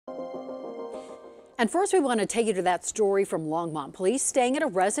And first, we want to take you to that story from Longmont. Police staying at a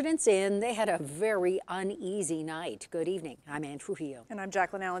residence inn. They had a very uneasy night. Good evening. I'm Ann Trujillo. And I'm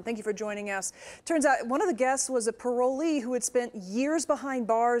Jacqueline Allen. Thank you for joining us. Turns out one of the guests was a parolee who had spent years behind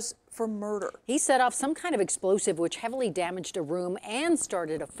bars for murder. He set off some kind of explosive which heavily damaged a room and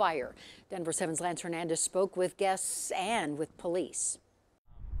started a fire. Denver 7's Lance Hernandez spoke with guests and with police.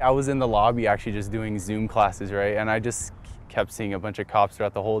 I was in the lobby actually just doing Zoom classes, right? And I just kept seeing a bunch of cops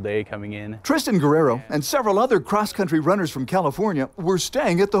throughout the whole day coming in. Tristan Guerrero and several other cross-country runners from California were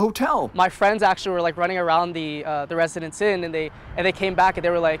staying at the hotel. My friends actually were like running around the Residence Inn, and they came back and they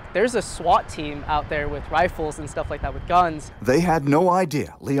were like, there's a SWAT team out there with rifles and stuff like that, with guns. They had no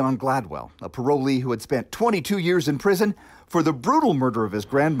idea Leon Gladwell, a parolee who had spent 22 years in prison for the brutal murder of his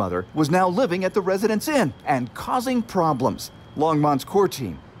grandmother, was now living at the Residence Inn and causing problems. Longmont's core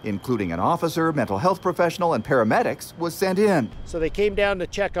team, including an officer, mental health professional, and paramedics, was sent in. So they came down to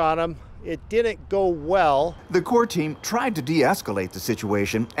check on him. It didn't go well. The core team tried to de-escalate the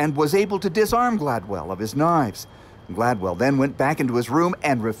situation and was able to disarm Gladwell of his knives. Gladwell then went back into his room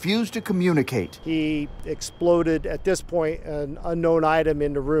and refused to communicate. He exploded, at this point, an unknown item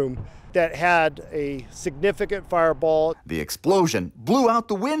in the room that had a significant fireball. The explosion blew out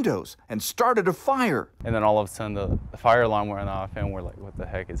the windows and started a fire. And then all of a sudden the fire alarm went off and we're like, what the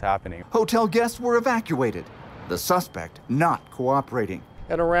heck is happening? Hotel guests were evacuated, the suspect not cooperating.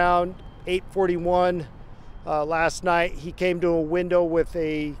 And around 8:41 last night, he came to a window with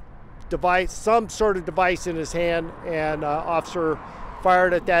a device, some sort of device in his hand, and officer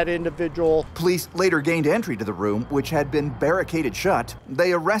fired at that individual. Police later gained entry to the room, which had been barricaded shut.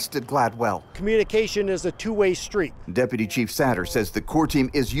 They arrested Gladwell. Communication is a two-way street. Deputy Chief Satter says the core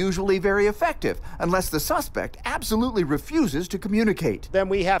team is usually very effective unless the suspect absolutely refuses to communicate. Then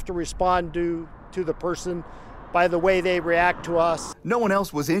we have to respond to the person by the way they react to us. No one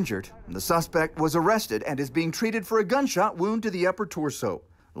else was injured. The suspect was arrested and is being treated for a gunshot wound to the upper torso.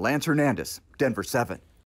 Lance Hernandez, Denver 7.